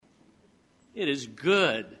It is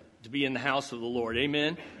good to be in the house of the Lord.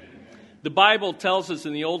 Amen? The Bible tells us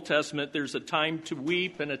in the Old Testament there's a time to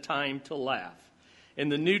weep and a time to laugh.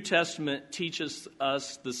 And the New Testament teaches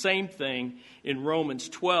us the same thing in Romans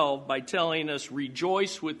 12 by telling us,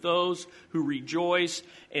 rejoice with those who rejoice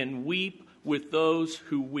and weep with those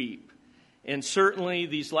who weep. And certainly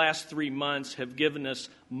these last 3 months have given us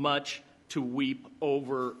much to weep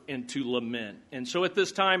over and to lament. And so at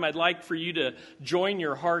this time, I'd like for you to join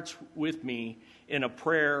your hearts with me in a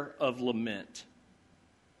prayer of lament.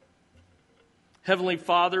 Heavenly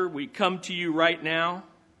Father, we come to you right now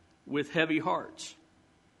with heavy hearts.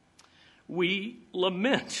 We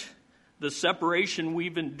lament the separation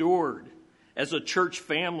we've endured as a church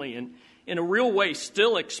family and in a real way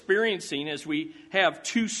still experiencing as we have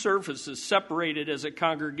 2 services separated as a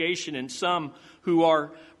congregation and some who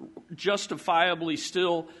are justifiably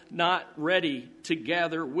still not ready to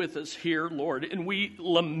gather with us here, Lord. And we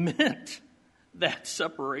lament that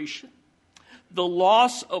separation. The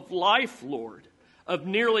loss of life, Lord, of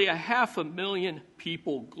nearly 500,000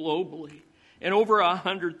 people globally and over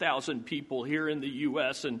 100,000 people here in the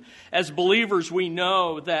U.S. And as believers, we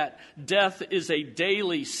know that death is a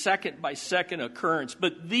daily, second-by-second occurrence.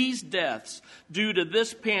 But these deaths, due to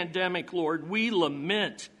this pandemic, Lord, we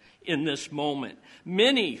lament in this moment.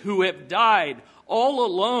 Many who have died all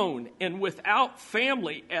alone and without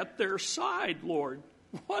family at their side, Lord.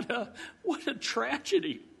 What a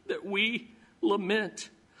tragedy that we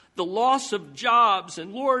lament. The loss of jobs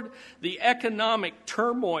and, Lord, the economic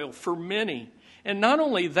turmoil for many. And not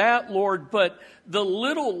only that, Lord, but the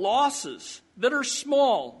little losses that are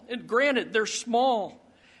small. And granted, they're small.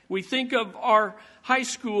 We think of our high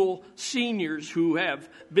school seniors who have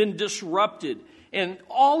been disrupted. And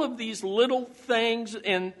all of these little things,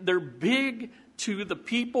 and they're big to the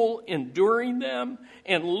people enduring them.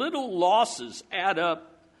 And little losses add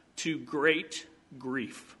up to great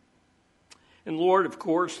grief. And Lord, of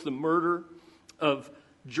course, the murder of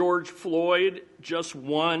George Floyd, just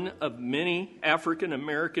one of many African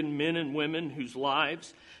American men and women whose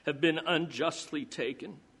lives have been unjustly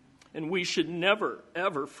taken. And we should never,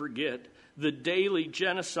 ever forget the daily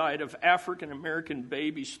genocide of African American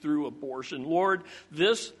babies through abortion. Lord,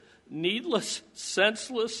 this needless,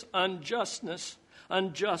 senseless unjust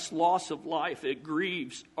loss of life, it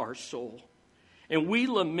grieves our soul. And we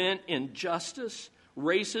lament injustice,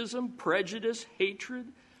 racism, prejudice, hatred,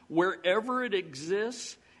 wherever it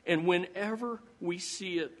exists and whenever we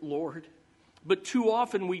see it, Lord. But too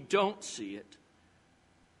often we don't see it.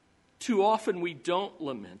 Too often we don't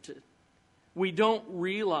lament it. We don't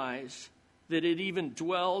realize that it even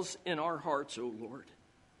dwells in our hearts, O Lord.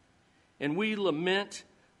 And we lament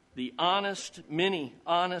the many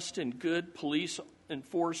honest and good police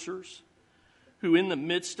enforcers who in the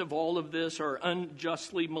midst of all of this are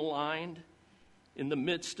unjustly maligned. In the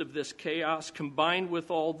midst of this chaos, combined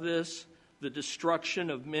with all this, the destruction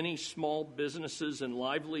of many small businesses and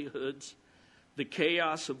livelihoods, the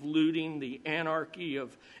chaos of looting, the anarchy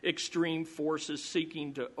of extreme forces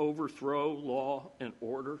seeking to overthrow law and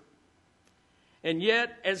order. And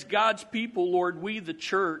yet, as God's people, Lord, we, the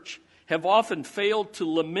church, have often failed to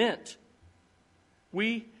lament.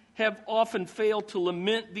 We have often failed to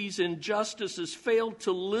lament these injustices, failed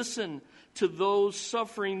to listen to those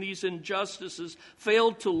suffering these injustices,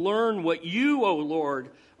 failed to learn what you, O Lord,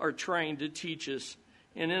 are trying to teach us.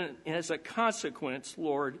 And as a consequence,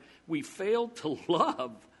 Lord, we fail to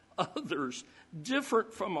love others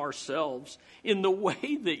different from ourselves in the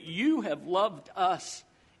way that you have loved us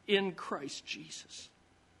in Christ Jesus.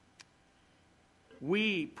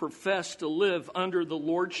 We profess to live under the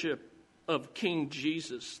lordship of King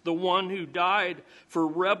Jesus, the one who died for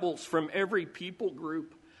rebels from every people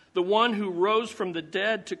group, the one who rose from the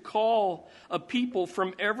dead to call a people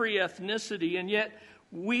from every ethnicity. And yet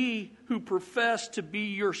we who profess to be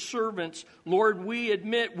your servants, Lord, we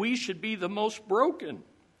admit we should be the most broken.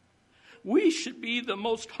 We should be the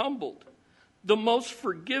most humbled, the most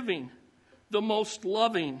forgiving, the most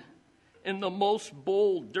loving, and the most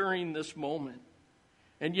bold during this moment.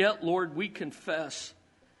 And yet, Lord, we confess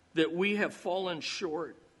that we have fallen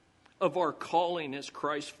short of our calling as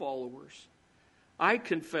Christ followers. I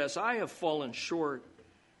confess I have fallen short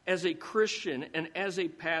as a Christian and as a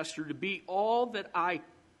pastor to be all that I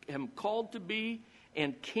am called to be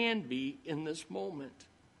and can be in this moment.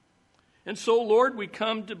 And so, Lord, we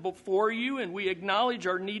come to before you and we acknowledge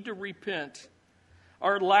our need to repent.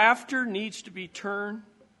 Our laughter needs to be turned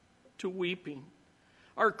to weeping.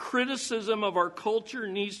 Our criticism of our culture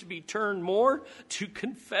needs to be turned more to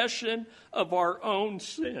confession of our own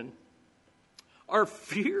sin. Our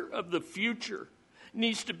fear of the future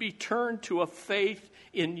needs to be turned to a faith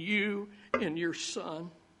in you and your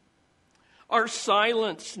Son. Our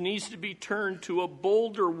silence needs to be turned to a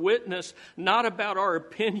bolder witness, not about our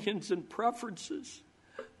opinions and preferences,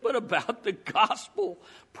 but about the gospel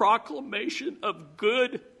proclamation of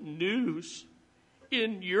good news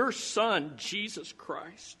in your Son, Jesus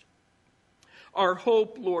Christ. Our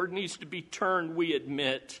hope, Lord, needs to be turned, we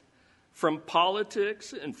admit, from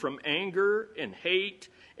politics and from anger and hate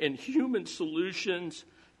and human solutions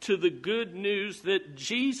to the good news that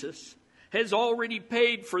Jesus has already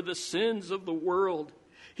paid for the sins of the world.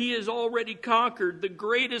 He has already conquered the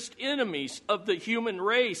greatest enemies of the human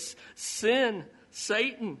race, sin,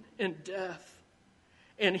 Satan, and death.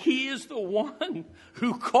 And he is the one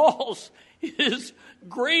who calls his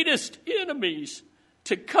greatest enemies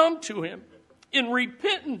to come to him in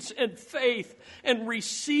repentance and faith and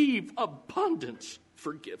receive abundance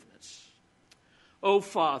forgiveness. Oh,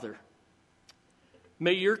 Father,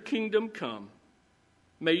 may your kingdom come.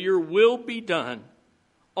 May your will be done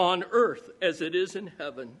on earth as it is in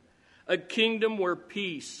heaven, a kingdom where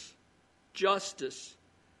peace, justice,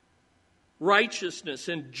 righteousness,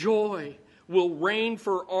 and joy will reign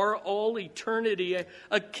for all eternity,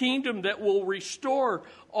 a kingdom that will restore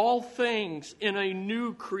all things in a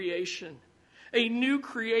new creation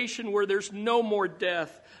where there's no more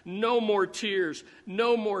death, no more tears,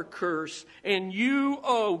 no more curse, and you,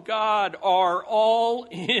 oh God, are all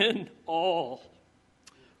in all.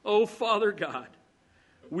 Oh, Father God,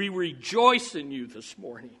 we rejoice in you this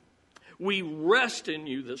morning. We rest in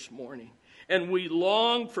you this morning. And we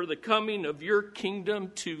long for the coming of your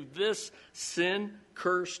kingdom to this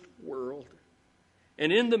sin-cursed world.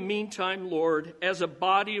 And in the meantime, Lord, as a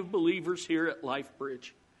body of believers here at LifeBridge,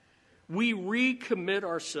 we recommit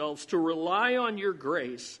ourselves to rely on your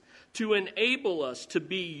grace to enable us to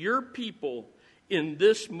be your people in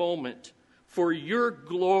this moment for your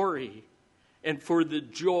glory and for the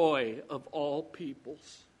joy of all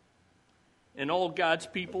peoples. And all God's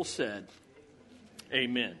people said,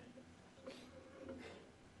 Amen.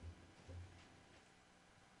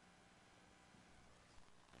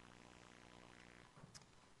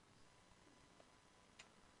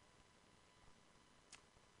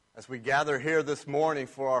 As we gather here this morning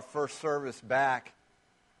for our first service back,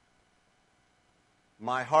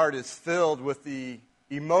 my heart is filled with the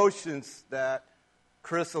emotions that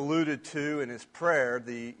Chris alluded to in his prayer,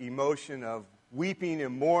 the emotion of weeping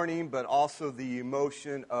and mourning, but also the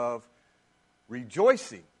emotion of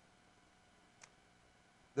rejoicing.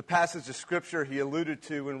 The passage of Scripture he alluded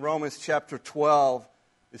to in Romans chapter 12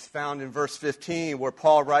 is found in verse 15, where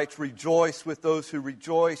Paul writes, "Rejoice with those who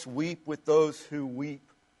rejoice, weep with those who weep."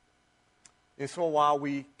 And so while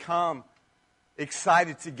we come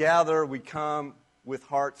excited together, we come with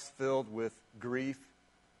hearts filled with grief,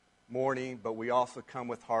 mourning, but we also come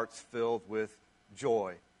with hearts filled with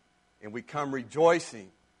joy. And we come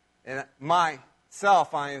rejoicing. And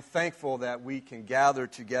myself, I am thankful that we can gather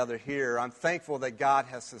together here. I'm thankful that God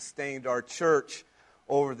has sustained our church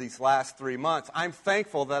over these last 3 months. I'm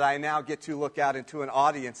thankful that I now get to look out into an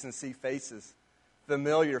audience and see faces,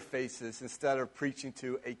 familiar faces, instead of preaching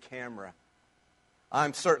to a camera.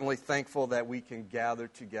 I'm certainly thankful that we can gather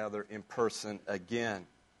together in person again.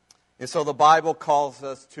 And so the Bible calls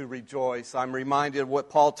us to rejoice. I'm reminded of what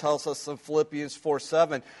Paul tells us in Philippians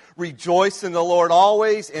 4:7. Rejoice in the Lord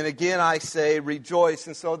always, and again I say rejoice.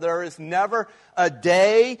 And so there is never a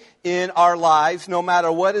day in our lives, no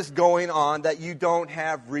matter what is going on, that you don't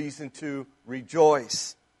have reason to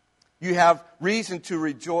rejoice. You have reason to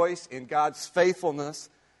rejoice in God's faithfulness,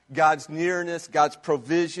 God's nearness, God's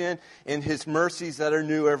provision, and His mercies that are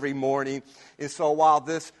new every morning. And so while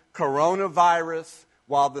this coronavirus,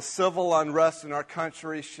 while the civil unrest in our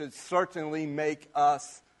country should certainly make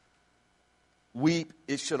us weep,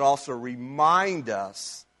 it should also remind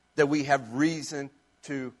us that we have reason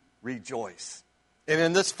to rejoice. And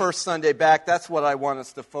in this first Sunday back, that's what I want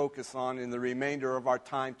us to focus on in the remainder of our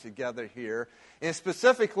time together here, and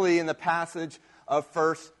specifically in the passage of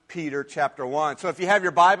 1 Peter chapter 1. So if you have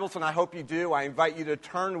your Bibles, and I hope you do, I invite you to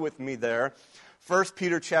turn with me there. 1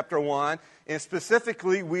 Peter chapter 1, and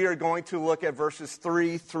specifically we are going to look at verses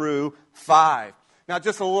 3 through 5. Now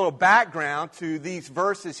just a little background to these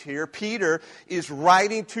verses here. Peter is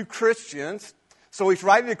writing to Christians, so he's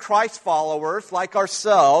writing to Christ followers like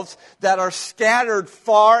ourselves that are scattered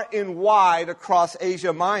far and wide across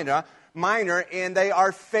Asia Minor, and they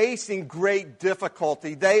are facing great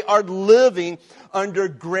difficulty. They are living under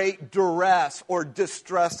great duress or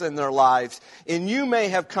distress in their lives. And you may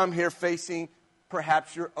have come here facing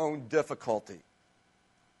perhaps your own difficulty.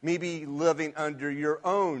 Maybe living under your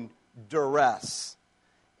own duress.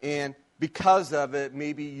 And because of it,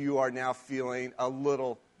 maybe you are now feeling a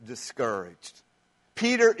little discouraged.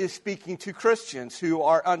 Peter is speaking to Christians who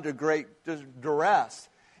are under great duress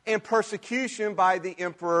and persecution by the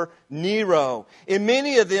Emperor Nero. And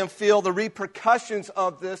many of them feel the repercussions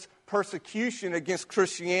of this persecution against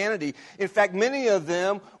Christianity. In fact, many of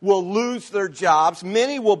them will lose their jobs.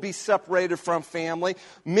 Many will be separated from family.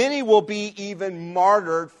 Many will be even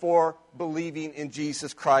martyred for believing in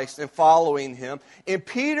Jesus Christ and following Him. And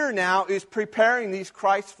Peter now is preparing these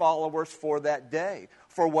Christ followers for that day,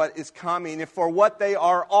 for what is coming, and for what they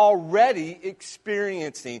are already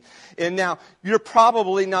experiencing. And now, you're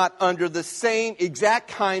probably not under the same exact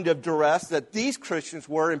kind of duress that these Christians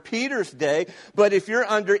were in Peter's day, but if you're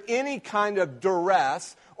under any kind of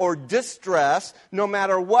duress or distress, no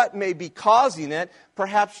matter what may be causing it,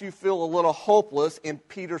 perhaps you feel a little hopeless, and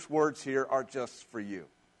Peter's words here are just for you.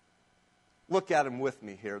 Look at them with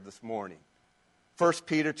me here this morning. 1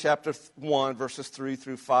 Peter chapter 1, verses 3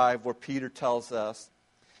 through 5, where Peter tells us,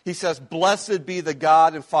 he says, "Blessed be the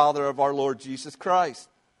God and Father of our Lord Jesus Christ.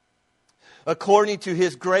 According to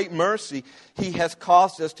His great mercy, He has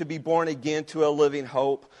caused us to be born again to a living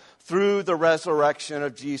hope through the resurrection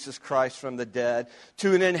of Jesus Christ from the dead,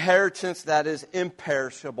 to an inheritance that is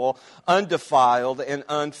imperishable, undefiled, and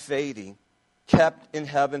unfading, kept in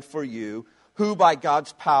heaven for you, who by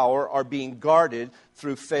God's power are being guarded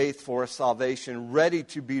through faith for a salvation ready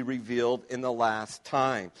to be revealed in the last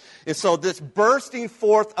time." And so this bursting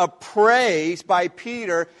forth of praise by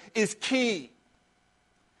Peter is key.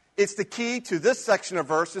 It's the key to this section of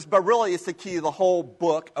verses, but really it's the key to the whole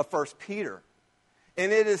book of 1 Peter.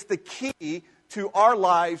 And it is the key to our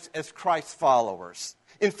lives as Christ followers.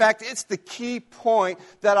 In fact, it's the key point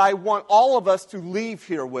that I want all of us to leave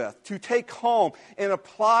here with, to take home and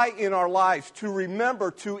apply in our lives, to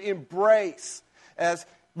remember, to embrace as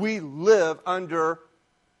we live under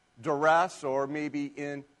duress or maybe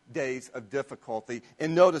in days of difficulty.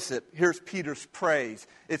 And notice it, here's Peter's praise.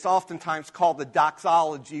 It's oftentimes called the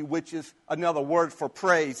doxology, which is another word for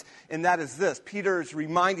praise, and that is this. Peter is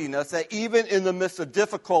reminding us that even in the midst of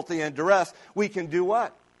difficulty and duress, we can do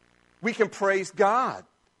what? We can praise God.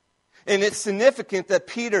 And it's significant that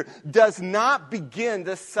Peter does not begin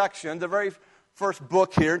this section, the very first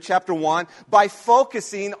book here in chapter 1, by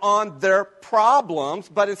focusing on their problems,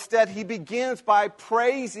 but instead he begins by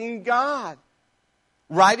praising God.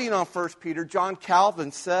 Writing on 1 Peter, John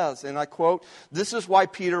Calvin says, and I quote, "This is why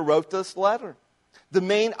Peter wrote this letter. The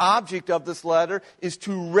main object of this letter is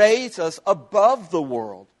to raise us above the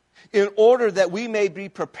world, in order that we may be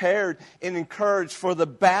prepared and encouraged for the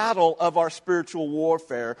battle of our spiritual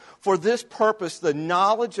warfare. For this purpose, the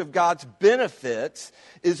knowledge of God's benefits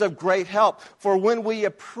is of great help. For when we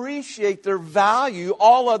appreciate their value,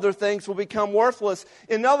 all other things will become worthless."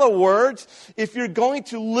 In other words, if you're going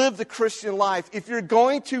to live the Christian life, if you're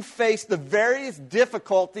going to face the various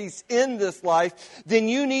difficulties in this life, then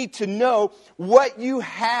you need to know what you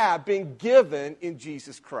have been given in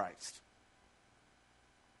Jesus Christ.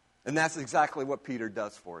 And that's exactly what Peter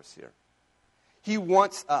does for us here. He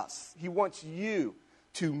wants us, he wants you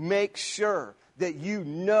to make sure that you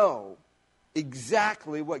know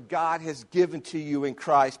exactly what God has given to you in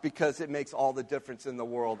Christ, because it makes all the difference in the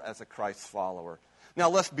world as a Christ follower. Now,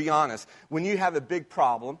 let's be honest. When you have a big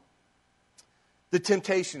problem, the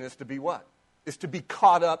temptation is to be what? Is to be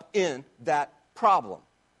caught up in that problem.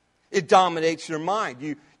 It dominates your mind.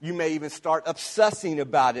 You may even start obsessing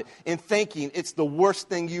about it and thinking it's the worst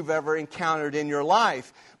thing you've ever encountered in your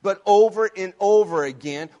life. But over and over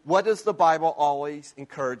again, what does the Bible always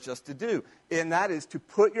encourage us to do? And that is to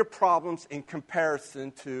put your problems in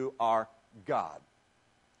comparison to our God.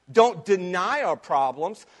 Don't deny our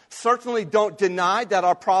problems. Certainly don't deny that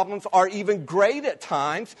our problems are even great at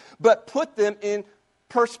times, but put them in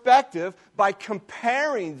perspective by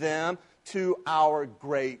comparing them to our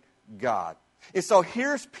great God. And so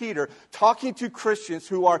here's Peter talking to Christians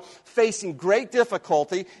who are facing great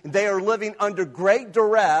difficulty. They are living under great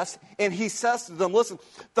duress. And he says to them, listen,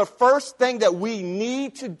 the first thing that we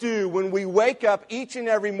need to do when we wake up each and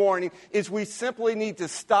every morning is we simply need to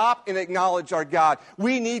stop and acknowledge our God.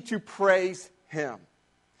 We need to praise Him.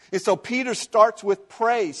 And so Peter starts with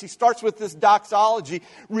praise. He starts with this doxology,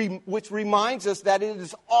 which reminds us that it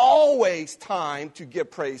is always time to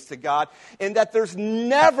give praise to God, and that there's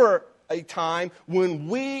never a time when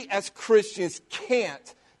we as Christians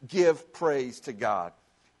can't give praise to God,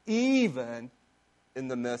 even in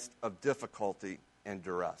the midst of difficulty and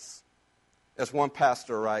duress. As one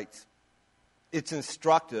pastor writes, it's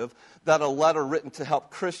instructive that a letter written to help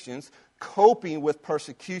Christians coping with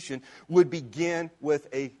persecution would begin with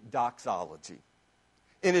a doxology.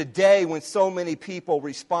 In a day when so many people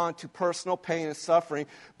respond to personal pain and suffering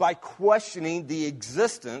by questioning the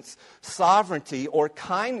existence, sovereignty, or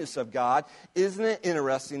kindness of God, isn't it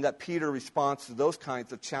interesting that Peter responds to those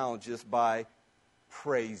kinds of challenges by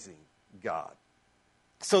praising God?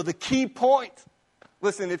 So the key point,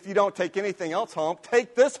 listen, if you don't take anything else home,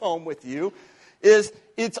 take this home with you, is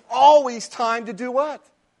it's always time to do what?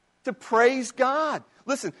 To praise God.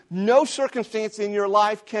 Listen, no circumstance in your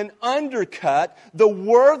life can undercut the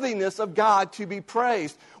worthiness of God to be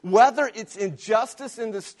praised, whether it's injustice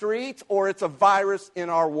in the streets or it's a virus in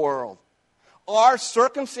our world. Our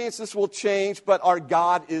circumstances will change, but our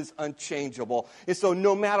God is unchangeable. And so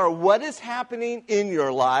no matter what is happening in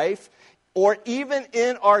your life, or even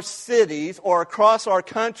in our cities or across our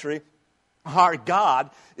country, our God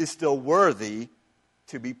is still worthy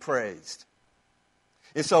to be praised.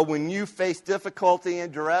 And so when you face difficulty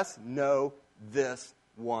and duress, know this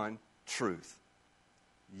one truth.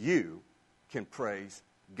 You can praise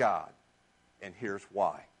God. And here's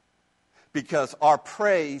why. Because our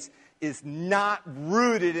praise is not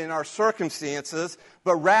rooted in our circumstances,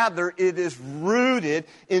 but rather it is rooted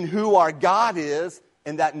in who our God is,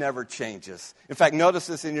 and that never changes. In fact, notice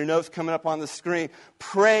this in your notes coming up on the screen.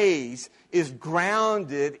 Praise is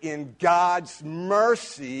grounded in God's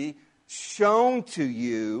mercy shown to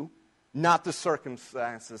you, not the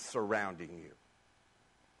circumstances surrounding you.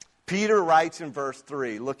 Peter writes in verse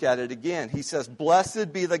 3, look at it again. He says,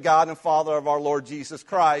 "Blessed be the God and Father of our Lord Jesus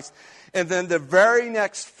Christ." And then the very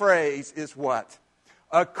next phrase is what?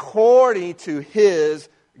 According to His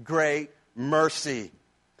great mercy.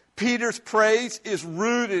 Peter's praise is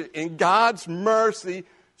rooted in God's mercy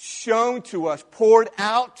shown to us, poured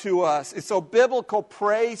out to us. And so biblical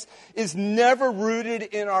praise is never rooted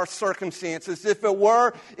in our circumstances. If it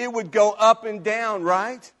were, it would go up and down,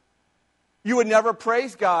 right? You would never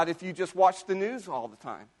praise God if you just watched the news all the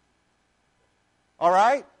time. All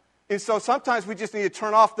right? And so sometimes we just need to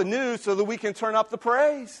turn off the news so that we can turn up the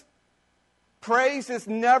praise. Praise is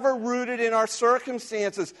never rooted in our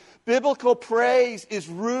circumstances. Biblical praise is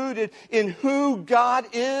rooted in who God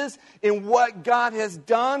is and what God has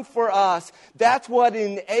done for us. That's what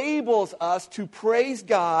enables us to praise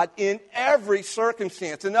God in every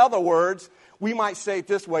circumstance. In other words, we might say it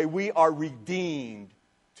this way: we are redeemed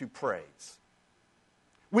to praise.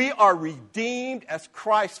 We are redeemed as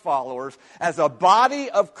Christ followers, as a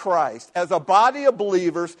body of Christ, as a body of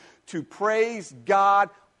believers, to praise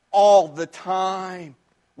God all the time.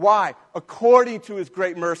 Why? According to His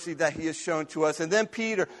great mercy that He has shown to us. And then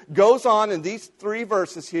Peter goes on in these 3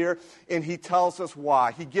 verses here, and he tells us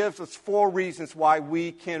why. He gives us 4 reasons why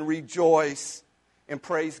we can rejoice and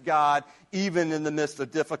praise God even in the midst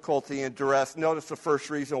of difficulty and duress. Notice the first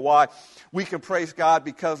reason why we can praise God: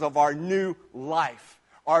 because of our new life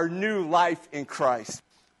in Christ.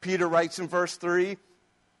 Peter writes in verse 3,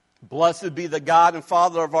 "Blessed be the God and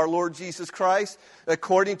Father of our Lord Jesus Christ.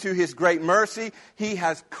 According to His great mercy, He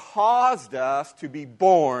has caused us to be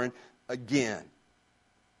born again."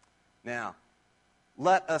 Now,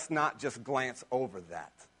 let us not just glance over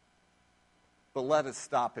that, but let us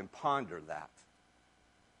stop and ponder that.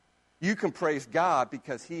 You can praise God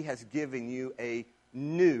because He has given you a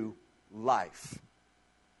new life.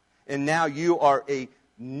 And now you are a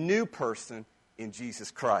new person in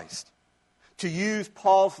Jesus Christ. To use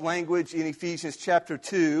Paul's language in Ephesians chapter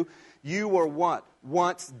 2, you were what?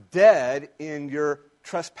 Once dead in your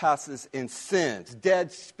trespasses and sins.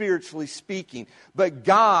 Dead spiritually speaking. But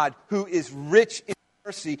God, who is rich in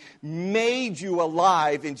mercy, made you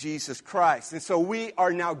alive in Jesus Christ. And so we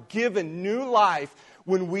are now given new life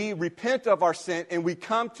when we repent of our sin and we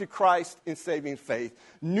come to Christ in saving faith.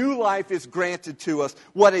 New life is granted to us.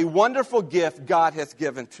 What a wonderful gift God has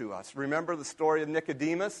given to us. Remember the story of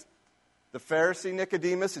Nicodemus? The Pharisee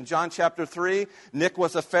Nicodemus in John chapter 3. Nick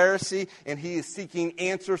was a Pharisee, and he is seeking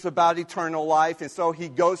answers about eternal life. And so he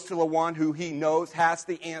goes to the one who he knows has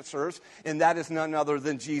the answers, and that is none other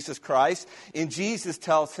than Jesus Christ. And Jesus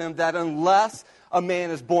tells him that unless a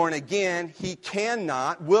man is born again, he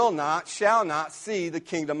cannot, will not, shall not see the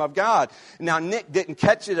kingdom of God. Now, Nick didn't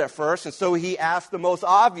catch it at first, and so he asked the most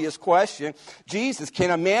obvious question: Jesus, can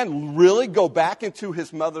a man really go back into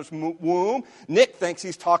his mother's womb? Nick thinks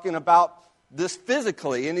he's talking about this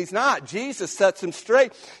physically, and he's not. Jesus sets him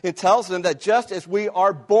straight and tells him that just as we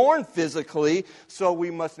are born physically, so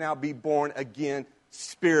we must now be born again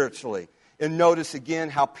spiritually. And notice again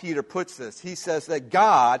how Peter puts this. He says that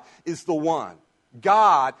God is the one.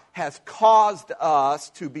 God has caused us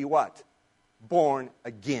to be what? Born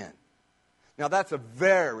again. Now that's a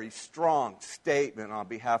very strong statement on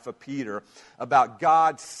behalf of Peter about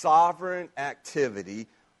God's sovereign activity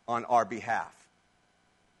on our behalf.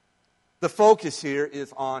 The focus here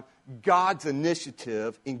is on God's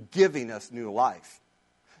initiative in giving us new life.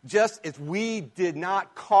 Just as we did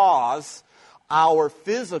not cause our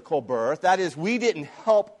physical birth, that is, we didn't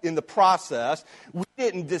help in the process, we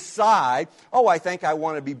didn't decide, oh, I think I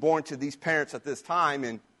want to be born to these parents at this time,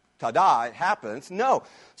 and ta-da, it happens. No.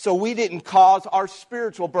 So we didn't cause our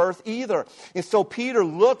spiritual birth either. And so Peter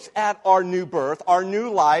looks at our new birth, our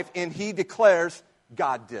new life, and he declares,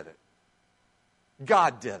 God did it.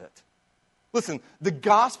 God did it. Listen, the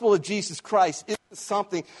gospel of Jesus Christ isn't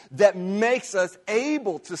something that makes us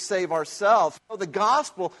able to save ourselves. No, the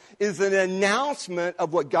gospel is an announcement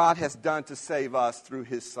of what God has done to save us through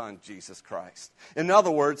his Son, Jesus Christ. In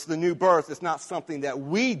other words, the new birth is not something that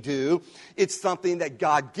we do. It's something that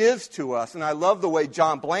God gives to us. And I love the way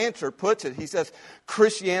John Blanchard puts it. He says,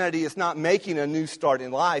 Christianity is not making a new start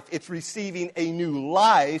in life. It's receiving a new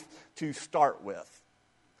life to start with.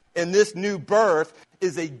 And this new birth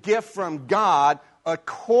is a gift from God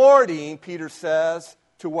according, Peter says,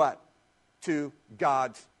 to what? To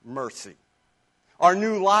God's mercy. Our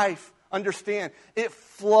new life, understand, it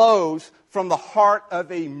flows from the heart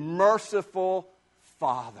of a merciful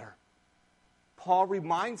Father. Paul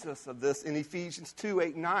reminds us of this in Ephesians 2,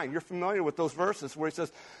 8, 9. You're familiar with those verses where he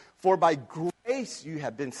says, for by grace you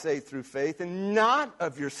have been saved through faith, and not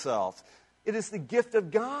of yourselves. It is the gift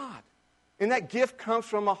of God. And that gift comes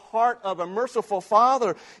from a heart of a merciful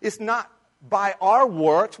Father. It's not by our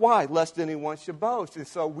works. Why? Lest anyone should boast. And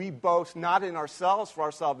so we boast not in ourselves for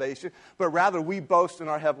our salvation, but rather we boast in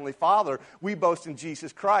our Heavenly Father. We boast in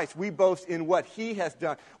Jesus Christ. We boast in what he has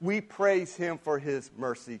done. We praise him for his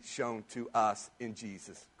mercy shown to us in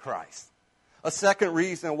Jesus Christ. A second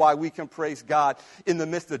reason why we can praise God in the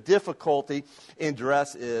midst of difficulty and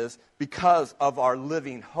duress is because of our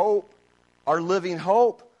living hope. Our living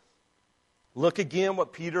hope. Look again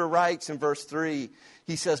what Peter writes in verse 3.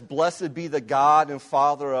 He says, blessed be the God and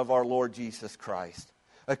Father of our Lord Jesus Christ.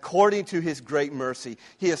 According to his great mercy,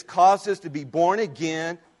 he has caused us to be born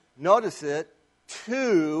again, notice it,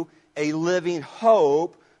 to a living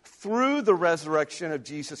hope through the resurrection of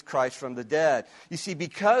Jesus Christ from the dead. You see,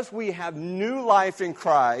 because we have new life in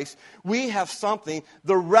Christ, we have something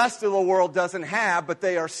the rest of the world doesn't have, but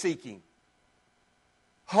they are seeking.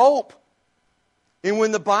 Hope. And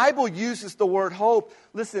when the Bible uses the word hope,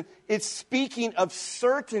 listen, it's speaking of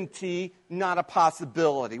certainty, not a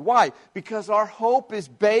possibility. Why? Because our hope is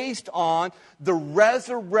based on the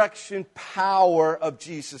resurrection power of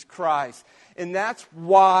Jesus Christ. And that's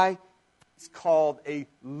why it's called a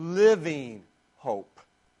living hope.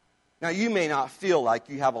 Now, you may not feel like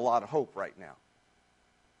you have a lot of hope right now.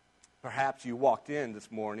 Perhaps you walked in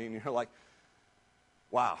this morning and you're like,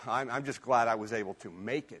 wow, I'm just glad I was able to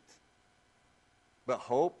make it. But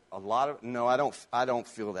hope, no, I don't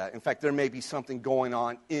feel that. In fact, there may be something going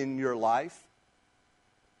on in your life.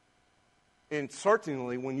 And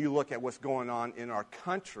certainly when you look at what's going on in our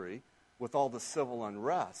country with all the civil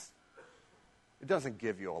unrest, it doesn't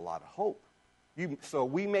give you a lot of hope. So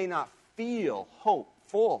we may not feel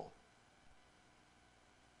hopeful.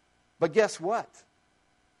 But guess what?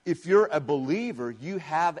 If you're a believer, you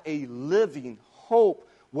have a living hope,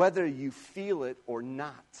 whether you feel it or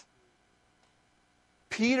not.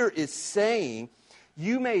 Peter is saying,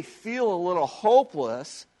 you may feel a little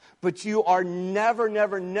hopeless, but you are never,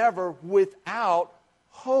 never, never without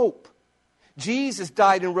hope. Jesus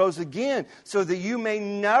died and rose again so that you may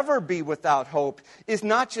never be without hope. It's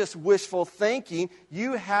not just wishful thinking.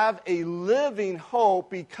 You have a living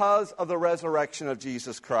hope because of the resurrection of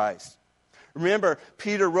Jesus Christ. Remember,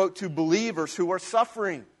 Peter wrote to believers who are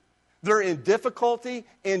suffering. They're in difficulty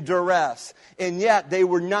and duress. And yet they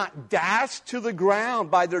were not dashed to the ground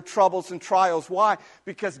by their troubles and trials. Why?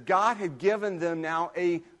 Because God had given them now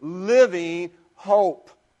a living hope.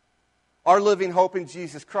 Our living hope in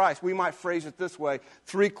Jesus Christ. We might phrase it this way.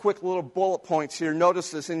 3 quick little bullet points here. Notice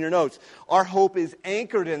this in your notes. Our hope is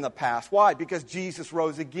anchored in the past. Why? Because Jesus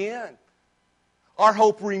rose again. Our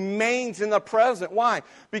hope remains in the present. Why?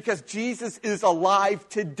 Because Jesus is alive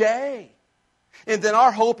today. And then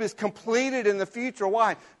our hope is completed in the future.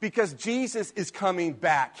 Why? Because Jesus is coming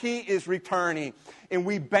back. He is returning. And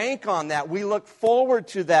we bank on that. We look forward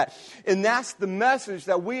to that. And that's the message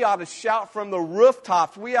that we ought to shout from the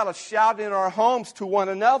rooftops. We ought to shout in our homes to one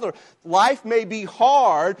another. Life may be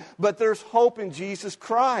hard, but there's hope in Jesus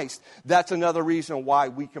Christ. That's another reason why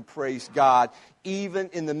we can praise God even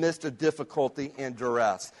in the midst of difficulty and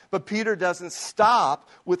duress. But Peter doesn't stop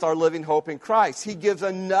with our living hope in Christ. He gives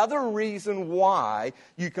another reason why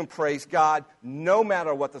you can praise God no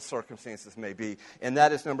matter what the circumstances may be. And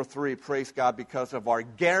that is number 3, praise God because of our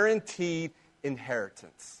guaranteed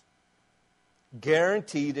inheritance.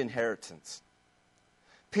 Guaranteed inheritance.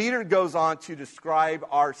 Peter goes on to describe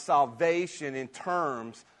our salvation in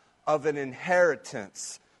terms of an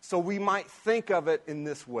inheritance. So we might think of it in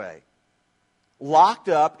this way. Locked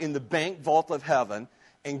up in the bank vault of heaven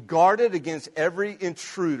and guarded against every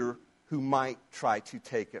intruder who might try to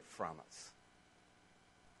take it from us.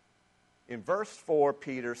 In verse 4,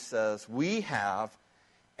 Peter says, we have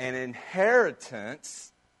an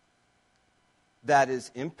inheritance that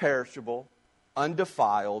is imperishable,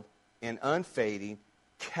 undefiled, and unfading,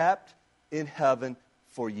 kept in heaven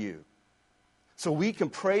for you. So we can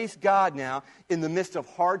praise God now in the midst of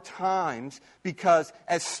hard times because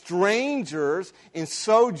as strangers and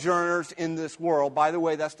sojourners in this world, by the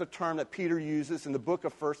way, that's the term that Peter uses in the book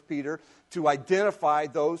of 1 Peter to identify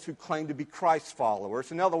those who claim to be Christ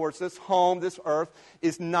followers. In other words, this home, this earth,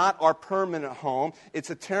 is not our permanent home. It's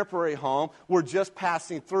a temporary home. We're just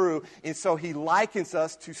passing through. And so he likens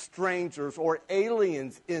us to strangers or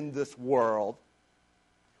aliens in this world.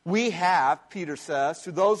 We have, Peter says,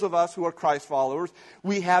 to those of us who are Christ followers,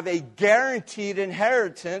 we have a guaranteed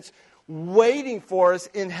inheritance waiting for us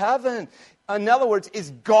in heaven. In other words, it's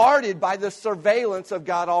guarded by the surveillance of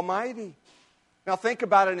God Almighty. Now think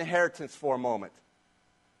about an inheritance for a moment.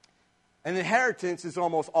 An inheritance is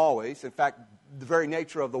almost always, in fact, the very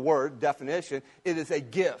nature of the word, definition, it is a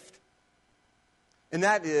gift. And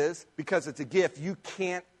that is, because it's a gift, you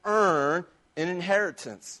can't earn an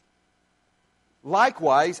inheritance.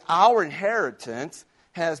 Likewise, our inheritance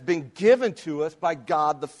has been given to us by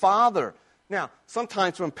God the Father. Now,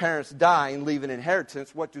 sometimes when parents die and leave an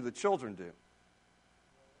inheritance, what do the children do?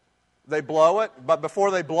 They blow it, but before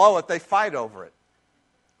they blow it, they fight over it.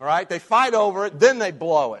 All right? They fight over it, then they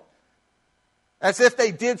blow it. As if they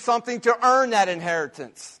did something to earn that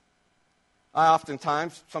inheritance. I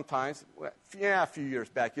sometimes, a few years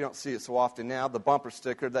back, you don't see it so often now, the bumper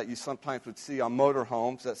sticker that you sometimes would see on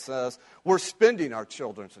motorhomes that says, we're spending our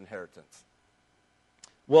children's inheritance.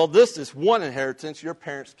 Well, this is one inheritance your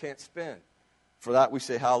parents can't spend. For that we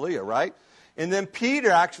say hallelujah, right? And then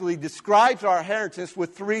Peter actually describes our inheritance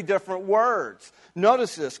with 3 different words.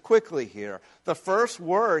 Notice this quickly here. The first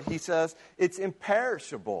word, he says, it's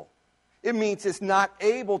imperishable. It means it's not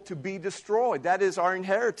able to be destroyed. That is our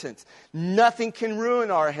inheritance. Nothing can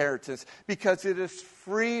ruin our inheritance because it is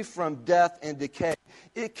free from death and decay.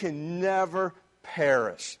 It can never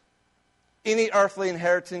perish. Any earthly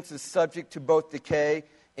inheritance is subject to both decay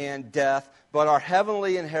and death, but our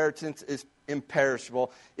heavenly inheritance is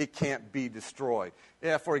imperishable. It can't be destroyed.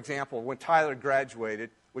 Yeah, for example, when Tyler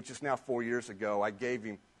graduated, which is now 4 years ago, I gave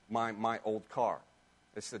him my old car.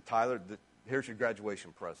 I said, Tyler, here's your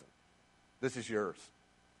graduation present. This is yours.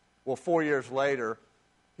 Well, 4 years later,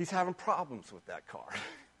 he's having problems with that car.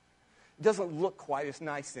 It doesn't look quite as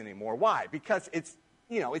nice anymore. Why? Because it's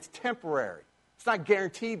temporary. It's not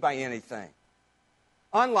guaranteed by anything.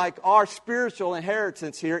 Unlike our spiritual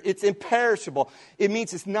inheritance here, it's imperishable. It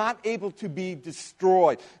means it's not able to be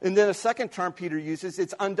destroyed. And then a second term Peter uses,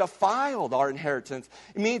 it's undefiled, our inheritance.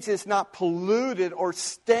 It means it's not polluted or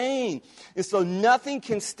stained. And so nothing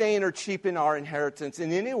can stain or cheapen our inheritance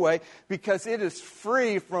in any way because it is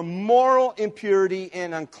free from moral impurity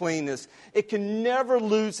and uncleanness. It can never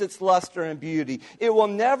lose its luster and beauty. It will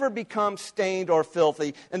never become stained or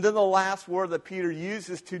filthy. And then the last word that Peter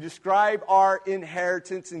uses to describe our inheritance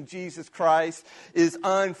in Jesus Christ is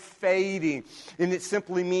unfading. And it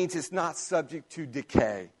simply means it's not subject to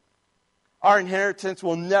decay. Our inheritance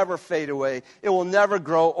will never fade away. It will never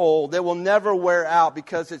grow old. It will never wear out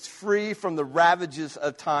because it's free from the ravages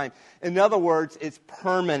of time. In other words, it's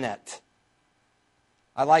permanent.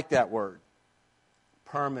 I like that word.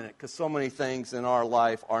 Permanent, because so many things in our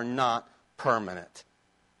life are not permanent.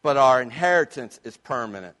 But our inheritance is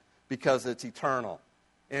permanent because it's eternal.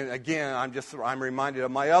 And again, I'm reminded of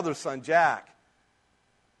my other son, Jack.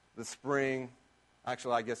 The spring,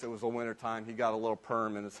 actually, I guess it was the winter time, he got a little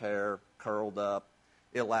perm in his hair, curled up.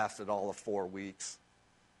 It lasted all of 4 weeks.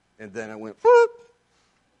 And then it went, whoop.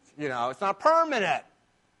 It's not permanent.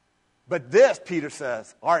 But this, Peter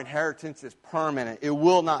says, our inheritance is permanent. It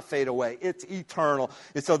will not fade away. It's eternal.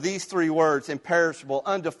 And so these 3 words, imperishable,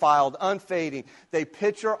 undefiled, unfading, they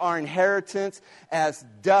picture our inheritance as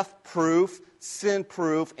death-proof,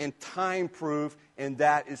 sin-proof, and time-proof, and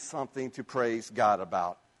that is something to praise God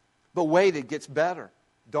about. But wait, it gets better.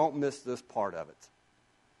 Don't miss this part of it.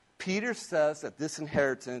 Peter says that this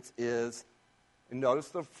inheritance is, and notice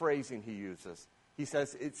the phrasing he uses. He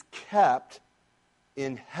says it's kept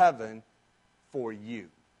in heaven for you.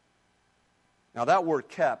 Now that word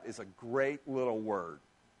kept is a great little word.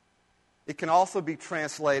 It can also be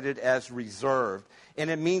translated as reserved,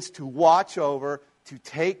 and it means to watch over, to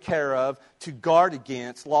take care of, to guard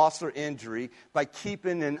against loss or injury by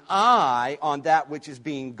keeping an eye on that which is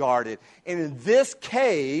being guarded. And in this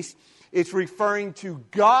case, it's referring to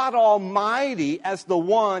God Almighty as the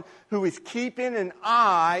one who is keeping an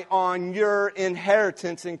eye on your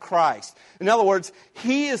inheritance in Christ. In other words,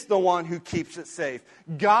 He is the one who keeps it safe.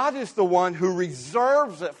 God is the one who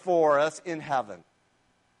reserves it for us in heaven.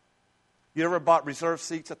 You ever bought reserved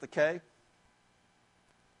seats at the K?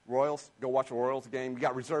 Royals, go watch a Royals game. You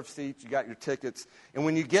got reserved seats, you got your tickets. And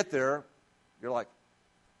when you get there, you're like,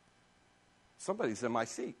 somebody's in my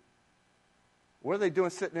seat. What are they doing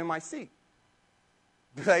sitting in my seat?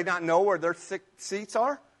 Do they not know where their seats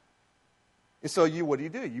are? And so what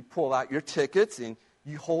do? You pull out your tickets and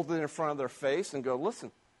you hold it in front of their face and go,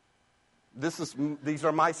 listen, these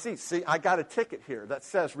are my seats. See, I got a ticket here that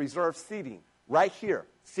says reserved seating right here.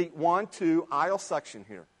 Seat 1, 2, aisle section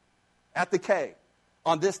here at the K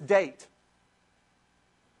on this date.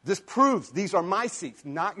 This proves these are my seats,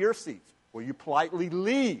 not your seats. Well, you politely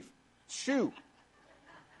leave. Shoo.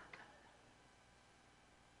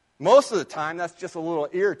 Most of the time, that's just a little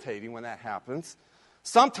irritating when that happens.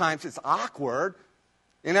 Sometimes it's awkward,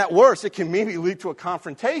 and at worst, it can maybe lead to a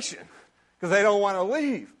confrontation because they don't want to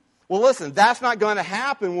leave. Well, listen, that's not going to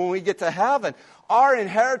happen when we get to heaven. Our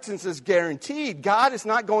inheritance is guaranteed. God is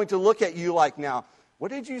not going to look at you like, now,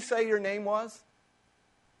 what did you say your name was?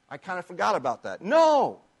 I kind of forgot about that.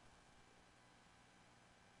 No.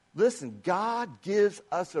 Listen, God gives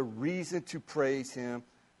us a reason to praise Him,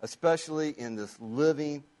 especially in this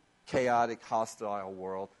living, chaotic, hostile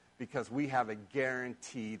world, because we have a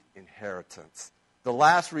guaranteed inheritance. The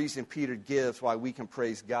last reason Peter gives why we can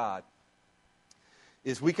praise God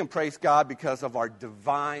is we can praise God because of our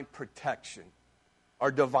divine protection.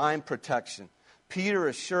 Our divine protection. Peter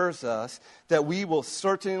assures us that we will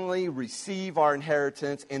certainly receive our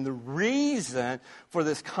inheritance, and the reason for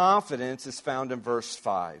this confidence is found in verse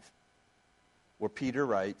 5, where Peter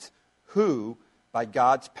writes, who, by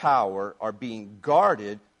God's power, are being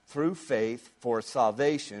guarded through faith for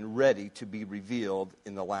salvation ready to be revealed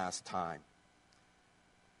in the last time.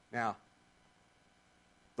 Now,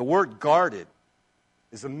 the word guarded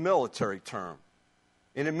is a military term,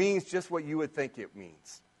 and it means just what you would think it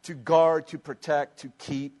means. To guard, to protect, to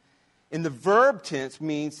keep. And the verb tense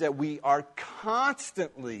means that we are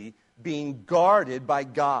constantly being guarded by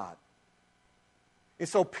God. And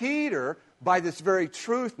so Peter, by this very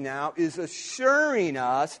truth now, is assuring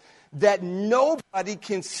us that nobody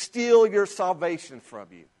can steal your salvation from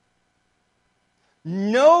you.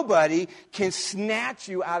 Nobody can snatch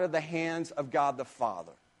you out of the hands of God the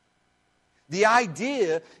Father. The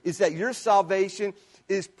idea is that your salvation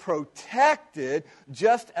is protected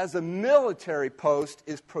just as a military post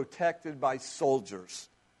is protected by soldiers.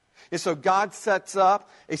 And so God sets up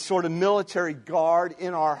a sort of military guard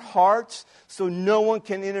in our hearts so no one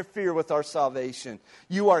can interfere with our salvation.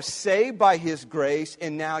 You are saved by His grace,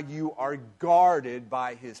 and now you are guarded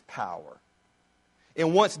by His power.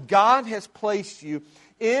 And once God has placed you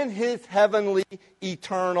in His heavenly,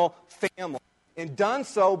 eternal family, and done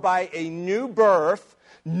so by a new birth,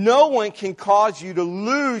 no one can cause you to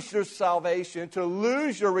lose your salvation, to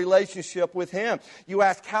lose your relationship with Him. You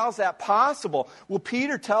ask, how's that possible? Well,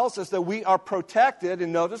 Peter tells us that we are protected,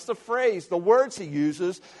 and notice the phrase, the words he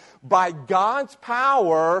uses, by God's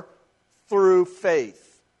power through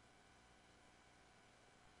faith.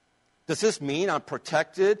 Does this mean I'm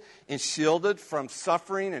protected and shielded from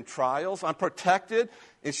suffering and trials? I'm protected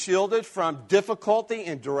and shielded from difficulty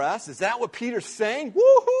and duress? Is that what Peter's saying?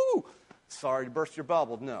 Woohoo! Sorry to burst your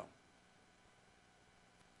bubble. No.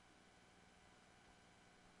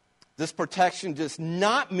 This protection does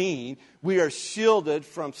not mean we are shielded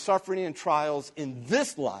from suffering and trials in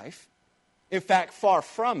this life. In fact, far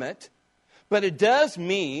from it. But it does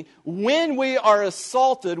mean when we are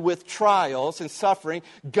assaulted with trials and suffering,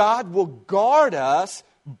 God will guard us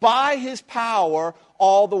by His power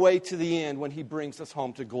all the way to the end when He brings us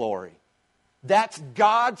home to glory. That's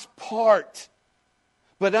God's part.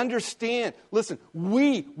 But understand, listen,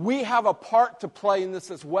 we have a part to play in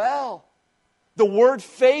this as well. The word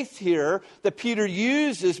faith here that Peter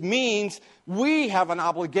uses means we have an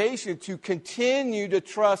obligation to continue to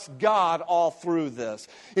trust God all through this.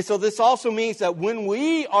 And so this also means that when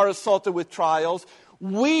we are assaulted with trials,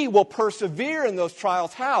 we will persevere in those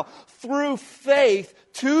trials. How? Through faith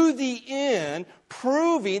to the end,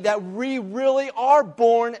 proving that we really are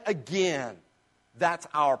born again. That's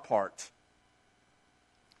our part.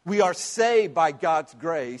 We are saved by God's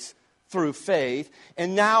grace through faith.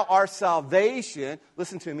 And now our salvation,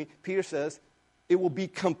 listen to me, Peter says, it will be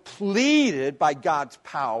completed by God's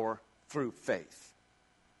power through faith.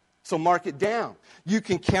 So mark it down. You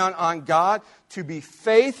can count on God to be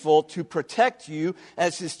faithful to protect you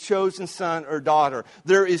as His chosen son or daughter.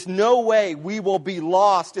 There is no way we will be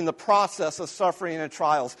lost in the process of suffering and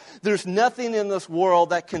trials. There's nothing in this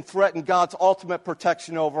world that can threaten God's ultimate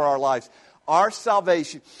protection over our lives. Our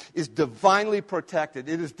salvation is divinely protected.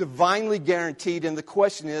 It is divinely guaranteed. And the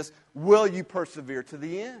question is, will you persevere to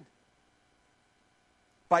the end?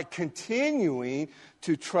 By continuing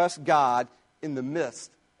to trust God in the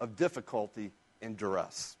midst of difficulty and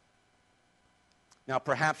duress. Now,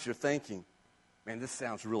 perhaps you're thinking, man, this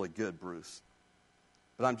sounds really good, Bruce.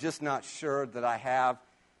 But I'm just not sure that I have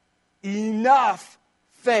enough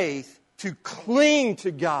faith to cling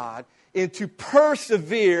to God and to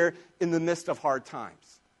persevere in the midst of hard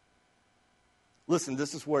times. Listen,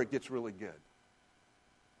 this is where it gets really good.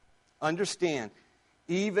 Understand,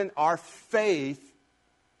 even our faith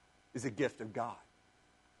is a gift of God.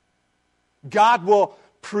 God will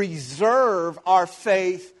preserve our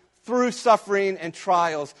faith through suffering and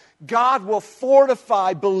trials. God will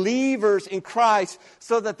fortify believers in Christ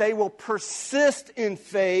so that they will persist in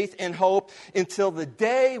faith and hope until the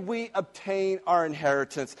day we obtain our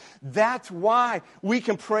inheritance. That's why we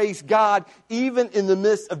can praise God even in the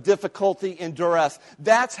midst of difficulty and duress.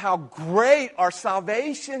 That's how great our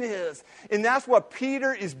salvation is. And that's what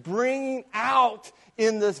Peter is bringing out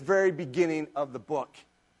in this very beginning of the book.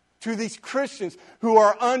 To these Christians who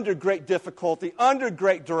are under great difficulty, under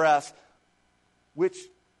great duress, which,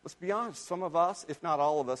 let's be honest, some of us, if not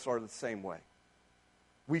all of us, are the same way.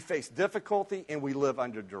 We face difficulty and we live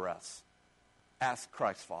under duress as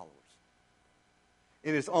Christ followers.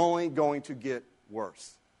 It is only going to get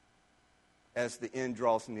worse as the end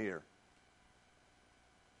draws near.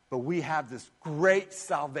 But we have this great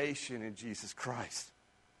salvation in Jesus Christ.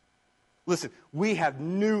 Listen, we have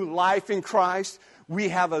new life in Christ. We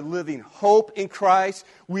have a living hope in Christ.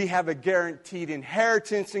 We have a guaranteed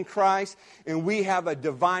inheritance in Christ. And we have a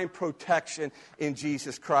divine protection in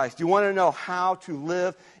Jesus Christ. You want to know how to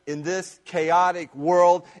live in this chaotic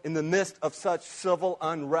world in the midst of such civil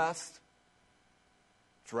unrest?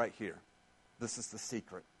 It's right here. This is the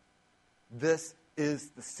secret. This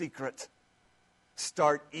is the secret.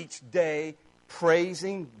 Start each day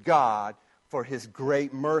praising God for His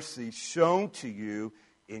great mercy shown to you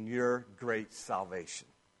in your great salvation.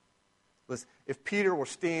 Listen, if Peter were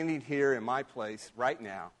standing here in my place right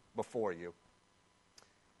now before you,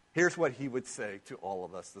 here's what he would say to all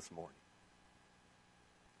of us this morning.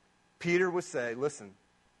 Peter would say, listen,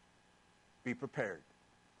 be prepared.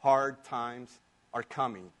 Hard times are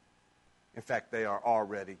coming. In fact, they are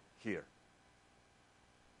already here.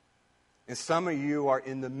 And some of you are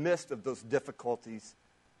in the midst of those difficulties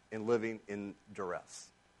and living in duress.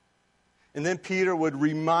 And then Peter would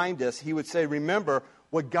remind us, he would say, remember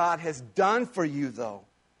what God has done for you, though.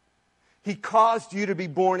 He caused you to be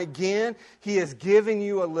born again. He has given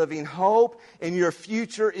you a living hope, and your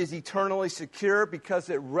future is eternally secure because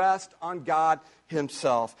it rests on God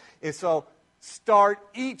Himself. And so start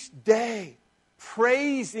each day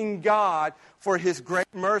praising God for His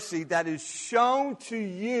great mercy that is shown to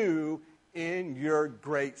you in your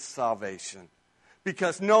great salvation.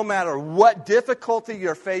 Because no matter what difficulty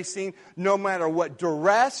you're facing, no matter what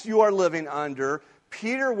duress you are living under,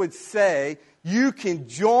 Peter would say, you can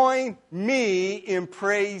join me in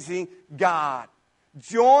praising God.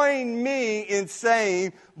 Join me in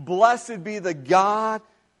saying, blessed be the God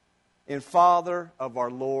and Father of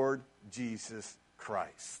our Lord Jesus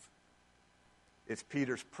Christ. It's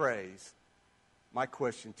Peter's praise. My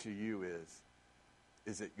question to you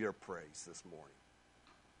is it your praise this morning?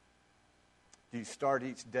 Do you start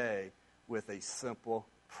each day with a simple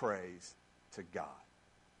praise to God?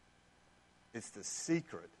 It's the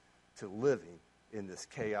secret to living in this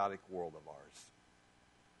chaotic world of ours.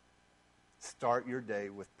 Start your day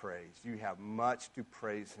with praise. You have much to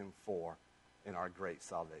praise Him for in our great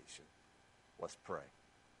salvation. Let's pray.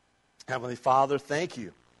 Heavenly Father, thank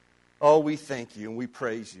you. Oh, we thank you and we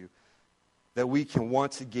praise you that we can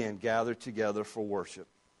once again gather together for worship.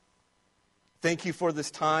 Thank you for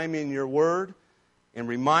this time in your word and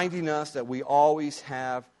reminding us that we always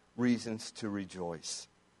have reasons to rejoice.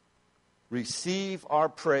 Receive our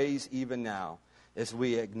praise even now as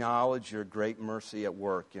we acknowledge your great mercy at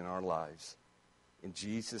work in our lives. In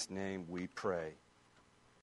Jesus' name we pray.